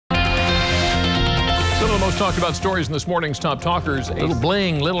Most talked about stories in this morning's Top Talkers. A little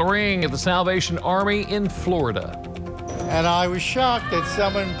bling, little ring at the Salvation Army in Florida. And I was shocked that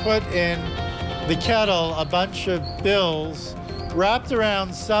someone put in the kettle a bunch of bills wrapped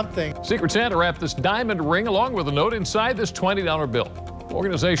around something. Secret Santa wrapped this diamond ring along with a note inside this $20 bill.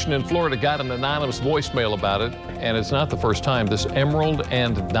 Organization in Florida got an anonymous voicemail about it, and it's not the first time. This emerald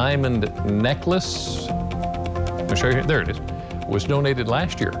and diamond necklace, I'll show you here. There it is, was donated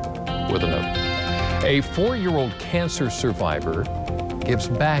last year with a note. A 4-year-old cancer survivor gives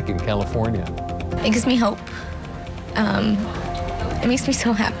back in California. It gives me hope. It makes me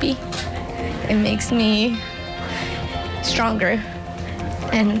so happy. It makes me stronger,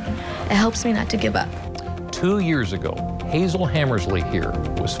 and it helps me not to give up. 2 years ago, Hazel Hammersley here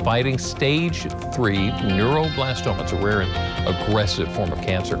was fighting stage 3 neuroblastoma. It's a rare and aggressive form of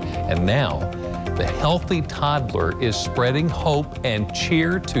cancer. And now, the healthy toddler is spreading hope and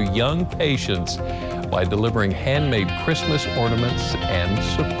cheer to young patients by delivering handmade Christmas ornaments and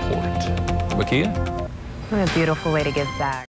support. Makia? What a beautiful way to give back.